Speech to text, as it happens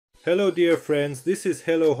Hello dear friends, this is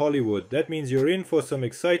Hello Hollywood. That means you're in for some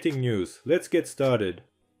exciting news. Let's get started.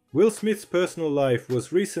 Will Smith's personal life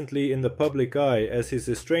was recently in the public eye as his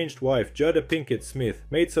estranged wife Jada Pinkett Smith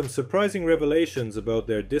made some surprising revelations about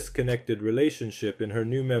their disconnected relationship in her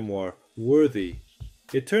new memoir, Worthy.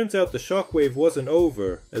 It turns out the shockwave wasn't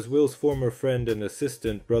over, as Will's former friend and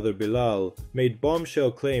assistant brother Bilal made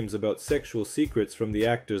bombshell claims about sexual secrets from the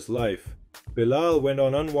actor's life. Bilal went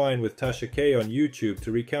on Unwind with Tasha K on YouTube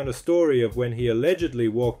to recount a story of when he allegedly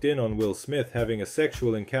walked in on Will Smith having a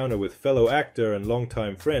sexual encounter with fellow actor and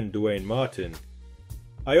longtime friend Dwayne Martin.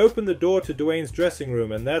 "I opened the door to Dwayne's dressing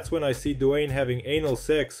room and that's when I see Dwayne having anal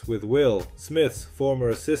sex with Will," Smith's former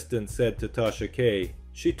assistant said to Tasha K.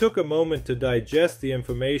 She took a moment to digest the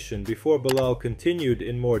information before Bilal continued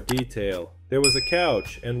in more detail. "There was a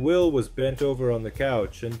couch and Will was bent over on the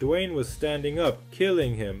couch and Dwayne was standing up,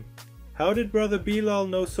 killing him. How did Brother Bilal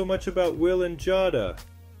know so much about Will and Jada?"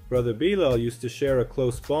 Brother Bilal used to share a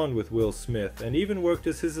close bond with Will Smith and even worked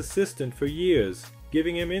as his assistant for years,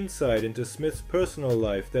 giving him insight into Smith's personal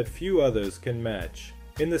life that few others can match.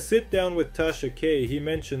 In the sit-down with Tasha K, he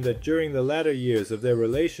mentioned that during the latter years of their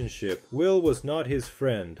relationship, Will was not his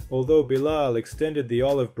friend, although Bilal extended the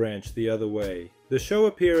olive branch the other way. The show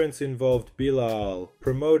appearance involved Bilal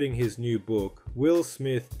promoting his new book, Will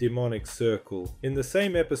Smith Demonic Circle. In the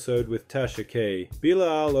same episode with Tasha K,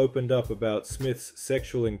 Bilal opened up about Smith's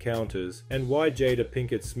sexual encounters and why Jada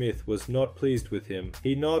Pinkett Smith was not pleased with him.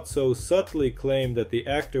 He not so subtly claimed that the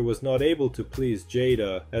actor was not able to please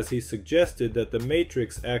Jada, as he suggested that the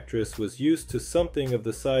Matrix actress was used to something of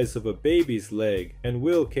the size of a baby's leg, and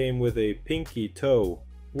Will came with a pinky toe.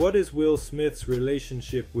 What is Will Smith's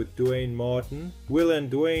relationship with Dwayne Martin? Will and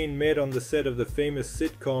Dwayne met on the set of the famous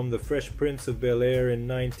sitcom The Fresh Prince of Bel-Air in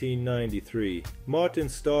 1993. Martin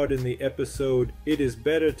starred in the episode It Is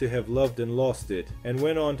Better to Have Loved and Lost It, and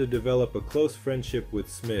went on to develop a close friendship with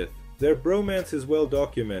Smith. Their bromance is well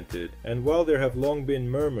documented, and while there have long been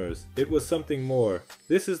murmurs, it was something more.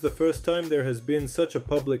 This is the first time there has been such a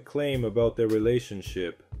public claim about their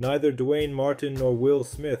relationship. Neither Dwayne Martin nor Will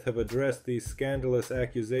Smith have addressed these scandalous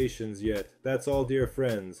accusations yet. That's all, dear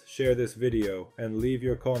friends. Share this video and leave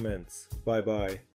your comments. Bye bye.